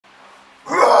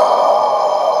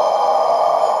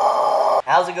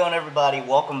How's it going, everybody?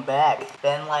 Welcome back. It's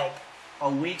been like a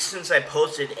week since I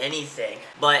posted anything,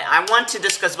 but I want to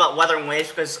discuss about Wuthering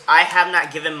because I have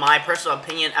not given my personal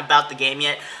opinion about the game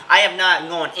yet. I have not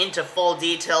gone into full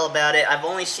detail about it. I've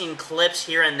only seen clips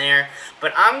here and there,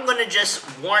 but I'm going to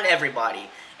just warn everybody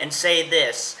and say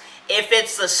this. If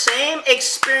it's the same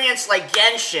experience like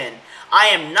Genshin, I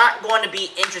am not going to be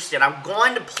interested. I'm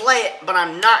going to play it, but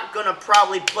I'm not going to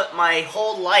probably put my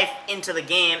whole life into the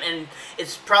game, and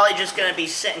it's probably just going to be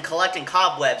sitting collecting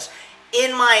cobwebs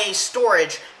in my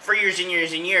storage for years and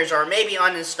years and years, or maybe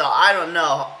uninstall. I don't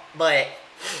know, but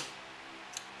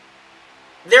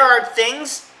there are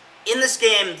things in this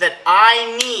game that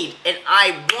I need and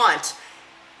I want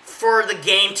for the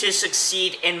game to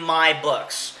succeed in my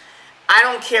books. I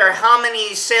don't care how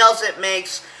many sales it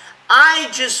makes. I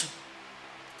just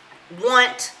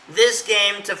want this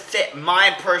game to fit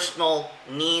my personal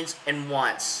needs and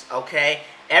wants, okay?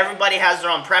 Everybody has their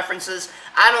own preferences.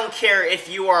 I don't care if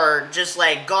you are just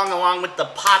like going along with the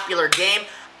popular game.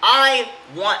 I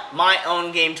want my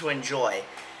own game to enjoy.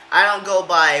 I don't go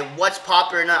by what's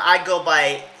popular or not. I go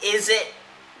by, is it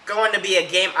going to be a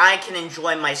game I can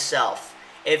enjoy myself?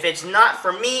 If it's not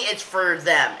for me, it's for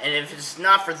them. And if it's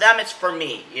not for them, it's for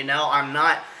me. You know, I'm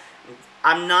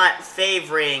not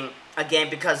favoring a game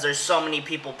because there's so many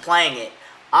people playing it.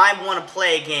 I want to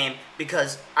play a game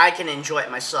because I can enjoy it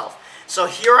myself. So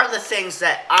here are the things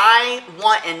that I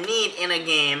want and need in a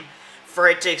game for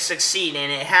it to succeed, and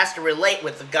it has to relate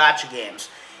with the gacha games.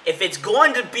 If it's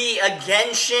going to be a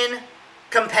Genshin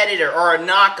competitor or a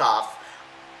knockoff,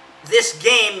 this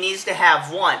game needs to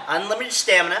have 1, unlimited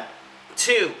stamina,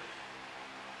 2,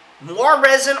 more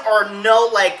resin or no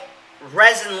like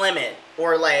resin limit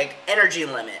or like energy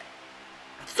limit.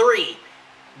 3,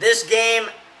 this game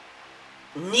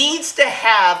needs to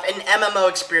have an MMO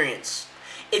experience.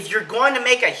 If you're going to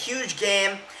make a huge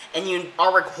game and you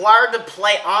are required to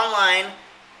play online,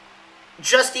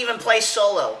 just even play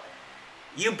solo,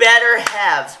 you better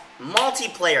have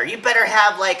multiplayer. You better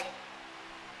have like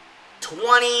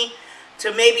 20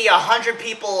 to maybe 100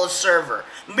 people a server.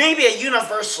 Maybe a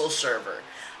universal server.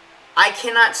 I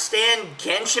cannot stand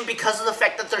Genshin because of the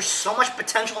fact that there's so much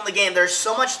potential in the game. There's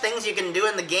so much things you can do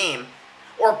in the game.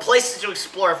 Or places to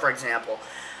explore, for example.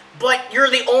 But you're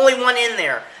the only one in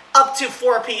there. Up to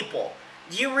 4 people.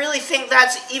 Do you really think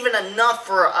that's even enough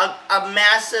for a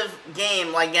massive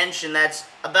game like Genshin that's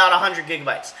about 100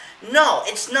 gigabytes? No,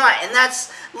 it's not. And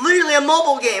that's literally a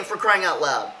mobile game, for crying out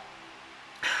loud.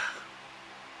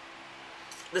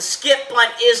 The skip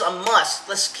button is a must.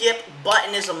 The skip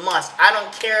button is a must. I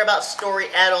don't care about story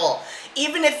at all.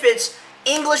 Even if it's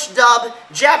English dub,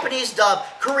 Japanese dub,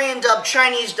 Korean dub,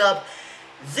 Chinese dub,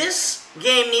 this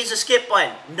game needs a skip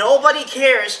button. Nobody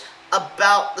cares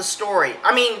about the story.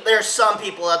 I mean, there's some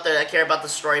people out there that care about the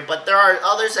story, but there are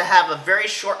others that have a very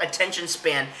short attention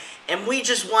span, and we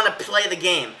just want to play the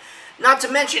game. Not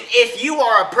to mention, if you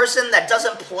are a person that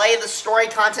doesn't play the story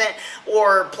content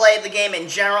or play the game in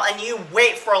general, and you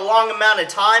wait for a long amount of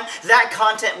time, that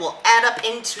content will add up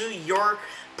into your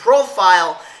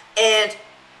profile, and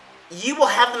you will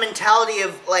have the mentality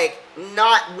of, like,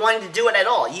 not wanting to do it at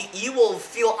all. You will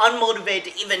feel unmotivated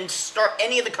to even start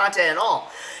any of the content at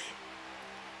all.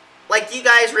 Like, you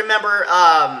guys remember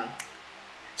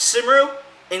Simru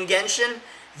in Genshin?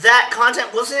 That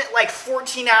content, wasn't it like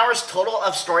 14 hours total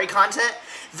of story content?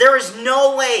 There is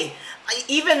no way.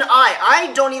 Even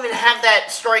I don't even have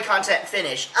that story content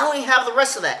finished. I don't even have the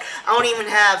rest of that. I don't even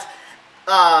have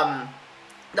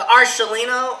the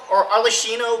Arshino or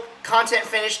Arlishino content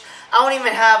finished. I don't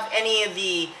even have any of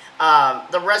the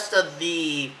rest of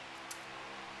the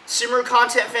Simru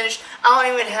content finished. I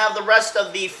don't even have the rest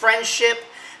of the friendship,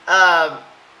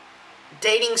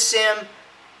 dating sim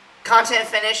content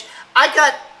finished. I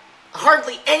got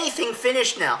hardly anything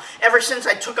finished now, ever since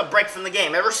I took a break from the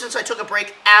game. Ever since I took a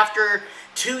break after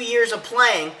 2 years of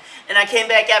playing, and I came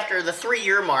back after the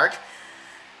 3-year mark,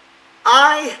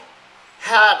 I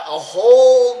had a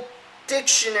whole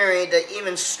dictionary to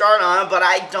even start on, but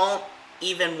I don't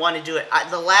even want to do it.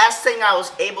 The last thing I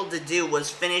was able to do was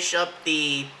finish up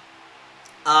the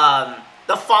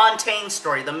Fontaine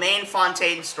story, the main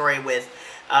Fontaine story with,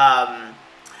 I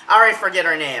already forget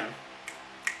her name.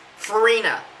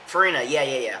 Farina,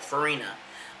 yeah, Farina.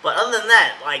 But other than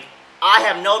that, like, I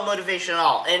have no motivation at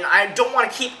all, and I don't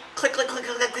want to keep clicking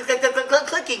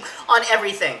on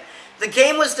everything. The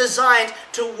game was designed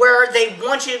to where they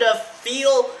want you to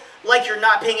feel like you're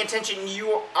not paying attention,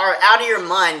 you are out of your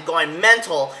mind, going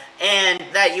mental, and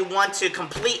that you want to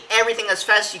complete everything as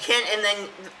fast as you can, and then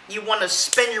you want to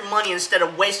spend your money instead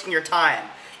of wasting your time.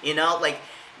 You know, like,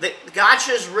 The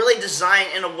gacha is really designed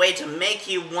in a way to make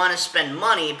you want to spend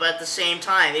money, but at the same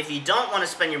time, if you don't want to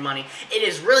spend your money, it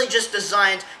is really just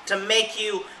designed to make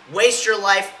you waste your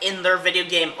life in their video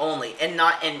game only, and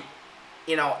not in,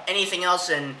 you know, anything else,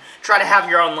 and try to have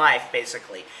your own life,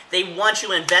 basically. They want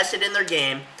you invested in their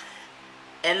game,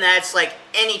 and that's like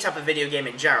any type of video game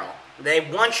in general. They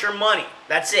want your money.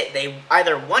 That's it. They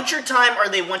either want your time or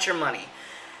they want your money.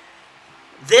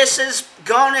 This is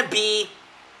going to be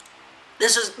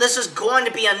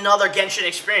another Genshin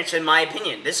experience, in my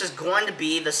opinion. This is going to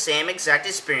be the same exact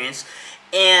experience,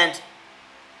 and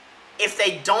if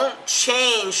they don't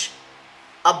change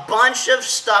a bunch of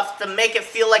stuff to make it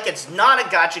feel like it's not a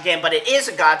gacha game, but it is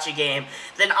a gacha game,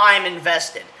 then I'm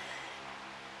invested.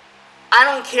 I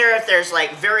don't care if there's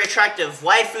like very attractive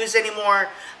waifus anymore.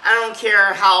 I don't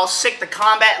care how sick the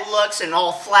combat looks and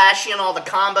all flashy and all the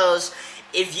combos.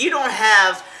 If you don't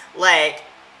have like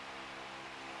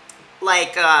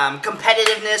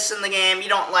competitiveness in the game, you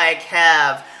don't like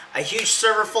have a huge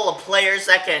server full of players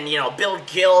that can, you know, build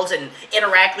guilds and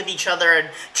interact with each other and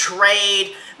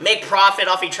trade, make profit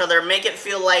off each other, make it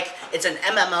feel like it's an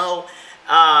MMO.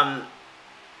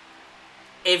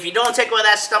 If you don't take away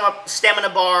that stamina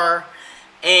bar,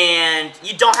 and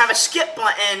you don't have a skip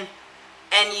button,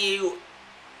 and you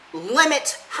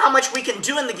limit how much we can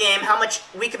do in the game, how much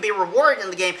we can be rewarded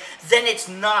in the game, then it's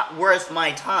not worth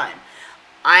my time.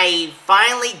 I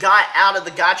finally got out of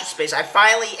the gacha space. I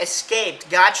finally escaped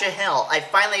gacha hell. I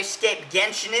finally escaped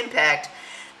Genshin Impact,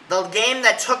 the game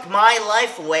that took my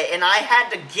life away, and I had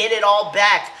to get it all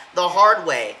back the hard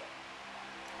way.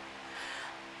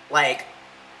 Like,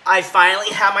 I finally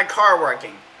have my car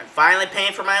working. I'm finally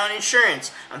paying for my own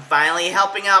insurance. I'm finally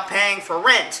helping out paying for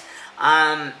rent.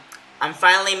 I'm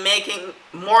finally making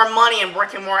more money and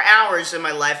working more hours in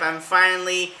my life. I'm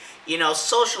finally, you know,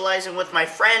 socializing with my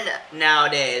friend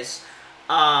nowadays.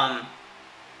 I'm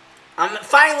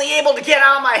finally able to get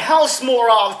out of my house more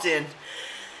often.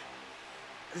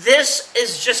 This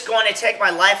is just going to take my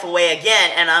life away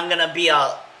again, and I'm going to be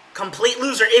a complete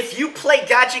loser. If you play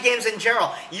gacha games in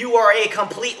general, you are a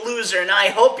complete loser, and I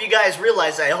hope you guys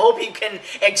realize that. I hope you can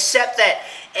accept that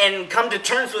and come to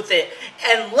terms with it,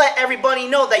 and let everybody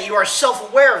know that you are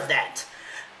self-aware of that.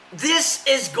 This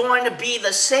is going to be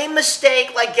the same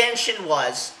mistake like Genshin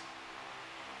was.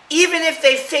 Even if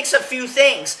they fix a few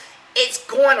things, it's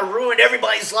going to ruin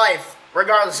everybody's life,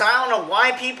 regardless. I don't know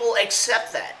why people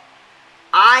accept that.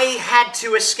 I had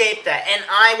to escape that, and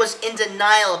I was in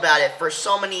denial about it for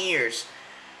so many years.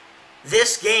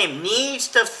 This game needs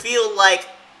to feel like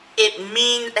it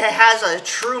has a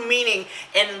true meaning,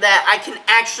 and that I can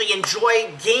actually enjoy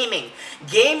gaming.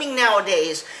 Gaming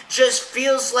nowadays just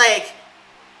feels like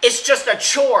it's just a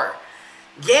chore.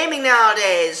 Gaming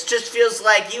nowadays just feels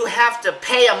like you have to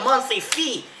pay a monthly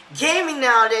fee. Gaming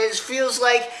nowadays feels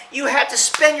like you have to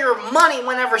spend your money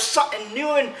whenever something new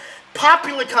and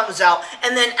popular comes out,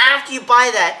 and then after you buy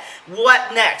that,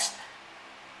 what next?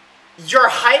 Your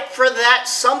hype for that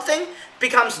something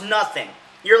becomes nothing.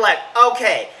 You're like,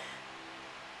 okay,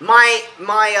 my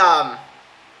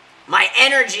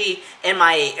energy and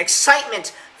my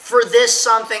excitement for this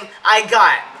something I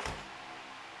got.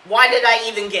 Why did I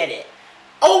even get it?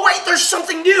 Oh wait, there's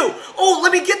something new. Oh,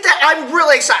 let me get that. I'm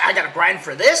really excited. I gotta grind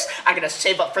for this. I gotta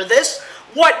save up for this.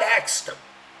 What next?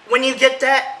 When you get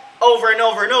that over and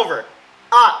over and over,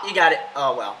 you got it.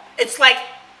 Oh well. It's like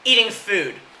eating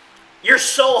food. You're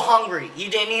so hungry, you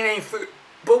didn't eat any food.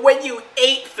 But when you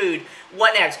ate food,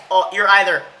 what next? Oh, you're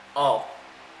either, oh,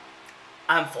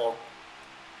 I'm full.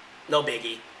 No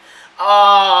biggie.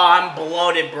 Oh, I'm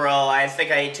bloated, bro. I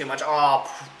think I ate too much.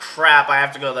 Oh, crap. I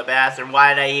have to go to the bathroom.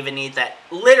 Why did I even eat that?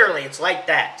 Literally, it's like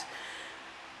that.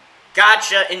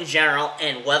 Gacha in general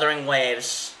and Wuthering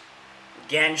Waves.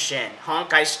 Genshin.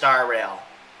 Honkai Star Rail.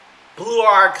 Blue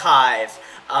Archive.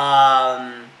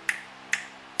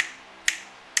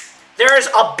 There's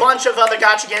a bunch of other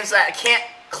gacha games that I can't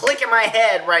click in my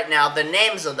head right now, the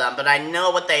names of them, but I know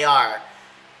what they are.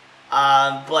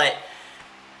 But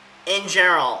in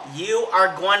general, you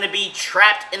are going to be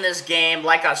trapped in this game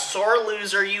like a sore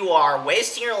loser you are,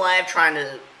 wasting your life trying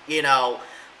to, you know,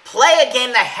 play a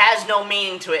game that has no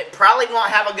meaning to it, probably won't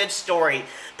have a good story,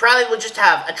 probably will just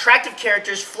have attractive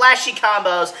characters, flashy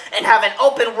combos, and have an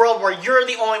open world where you're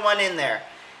the only one in there.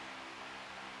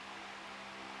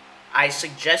 I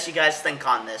suggest you guys think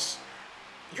on this.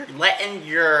 You're letting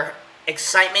your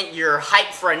excitement, your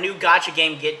hype for a new gacha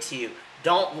game get to you.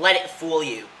 Don't let it fool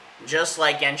you. Just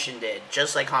like Genshin did.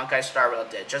 Just like Honkai Star Rail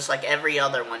did. Just like every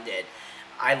other one did.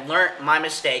 I learned my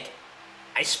mistake.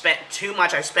 I spent too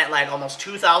much. I spent like almost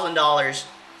 $2,000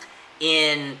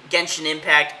 in Genshin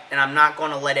Impact, and I'm not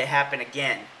going to let it happen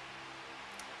again.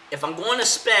 If I'm going to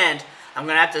spend, I'm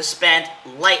going to have to spend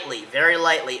lightly, very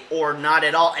lightly, or not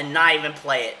at all, and not even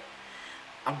play it.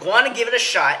 I'm going to give it a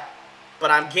shot,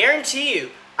 but I guarantee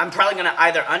you, I'm probably going to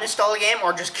either uninstall the game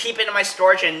or just keep it in my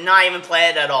storage and not even play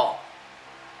it at all.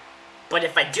 But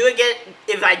if I do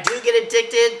get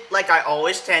addicted, like I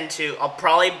always tend to, I'll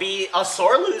probably be a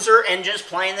sore loser and just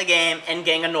playing the game and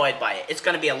getting annoyed by it. It's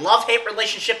going to be a love-hate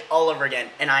relationship all over again,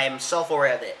 and I am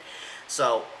self-aware of it.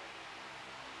 So,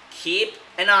 keep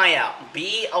an eye out.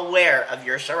 Be aware of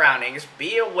your surroundings.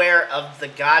 Be aware of the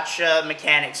gacha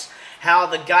mechanics, how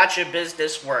the gacha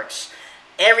business works.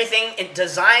 Everything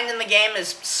designed in the game is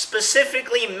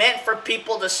specifically meant for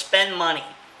people to spend money.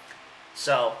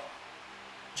 So,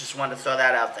 just wanted to throw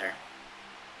that out there.